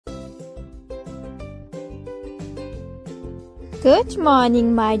Good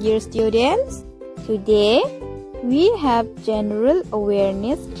morning, my dear students. Today we have general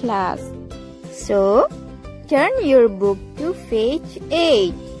awareness class. So, turn your book to page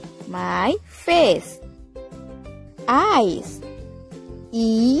 8. My face. Eyes.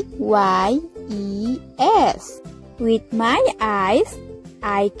 E-Y-E-S. With my eyes,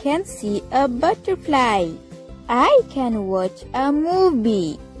 I can see a butterfly. I can watch a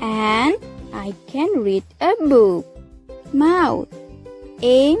movie. And I can read a book. Mouth.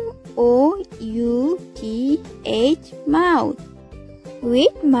 M-O-U-T-H. Mouth.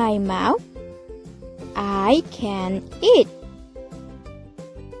 With my mouth, I can eat.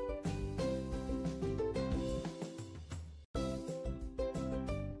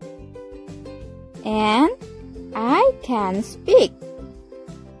 And I can speak.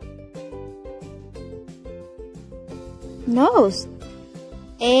 Nose.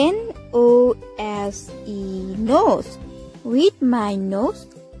 N-O-S-E. Nose. With my nose,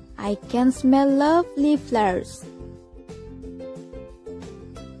 I can smell lovely flowers.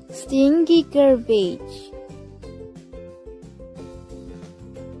 Stingy garbage.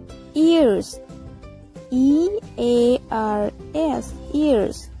 Ears. E-A-R-S.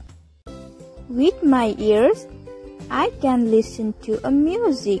 Ears. With my ears, I can listen to a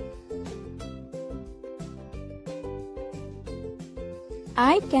music.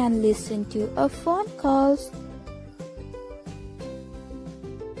 I can listen to a phone calls.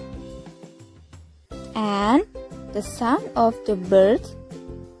 And the sound of the birds,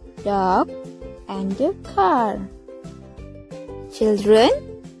 dog, and the car. Children,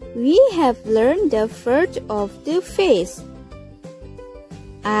 we have learned the first of the face.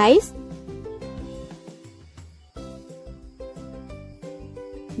 Eyes,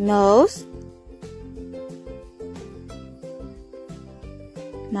 nose,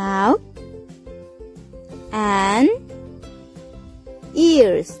 mouth, and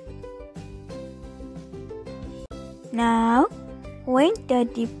ears. Now, read the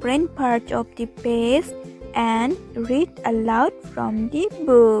different parts of the page and read aloud from the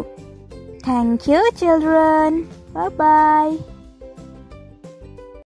book. Thank you, children. Bye-bye.